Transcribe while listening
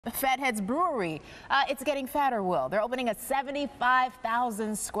Fathead's Brewery, it's getting fatter, Will. They're opening a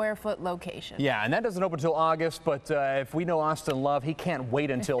 75,000 square foot location. Yeah, and that doesn't open until August, but if we know Austin Love, he can't wait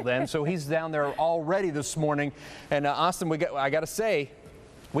until then. So he's down there already this morning. And Austin, I got to say,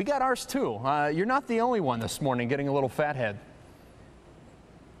 we got ours too. You're not the only one this morning getting a little Fathead.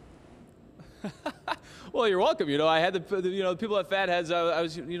 Well, you're welcome. I had the people at Fatheads. I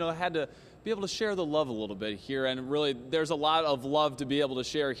was had to be able to share the love a little bit here, and really there's a lot of love to be able to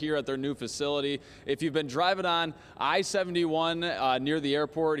share here at their new facility. If you've been driving on I-71 near the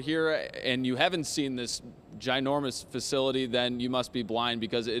airport here and you haven't seen this ginormous facility, then you must be blind,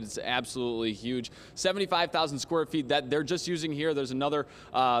 because it's absolutely huge. 75,000 square feet that they're just using here. There's another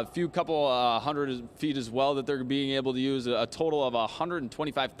couple hundred feet as well that they're being able to use. A total of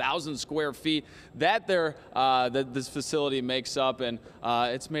 125,000 square feet that this facility makes up, and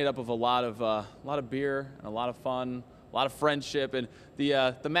it's made up of a lot of beer and a lot of fun, a lot of friendship, and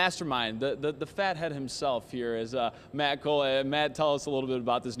the mastermind, the Fathead himself here is Matt Cole. Matt, tell us a little bit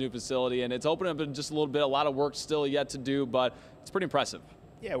about this new facility, and it's opening up in just a little bit. A lot of work still yet to do, but it's pretty impressive.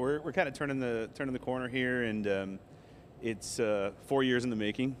 Yeah, we're kind of turning the corner here, and it's 4 years in the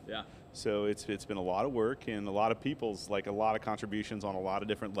making. Yeah. So it's been a lot of work and a lot of people's, a lot of contributions on a lot of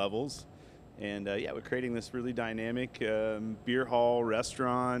different levels. And yeah, we're creating this really dynamic beer hall,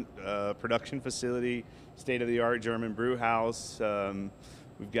 restaurant, production facility, state-of-the-art German brew house.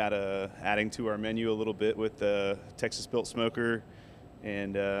 We've got adding to our menu a little bit with the Texas-built smoker,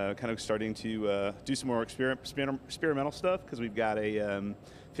 and kind of starting to do some more experimental stuff, because we've got a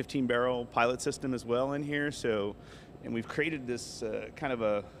 15-barrel pilot system as well in here. And we've created this kind of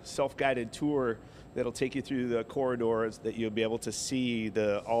a self-guided tour that'll take you through the corridors that you'll be able to see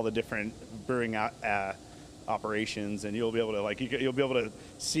all the different brewing operations, and you'll be able to you'll be able to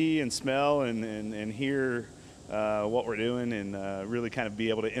see and smell and hear what we're doing, and really kind of be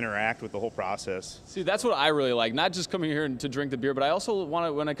able to interact with the whole process. See, that's what I really like. Not just coming here to drink the beer, but I also want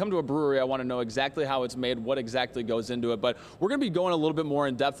to, when I come to a brewery, I want to know exactly how it's made, what exactly goes into it. But we're going to be going a little bit more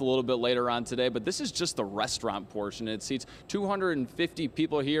in depth a little bit later on today. But this is just the restaurant portion. It seats 250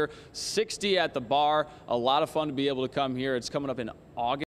 people here, 60 at the bar. A lot of fun to be able to come here. It's coming up in August.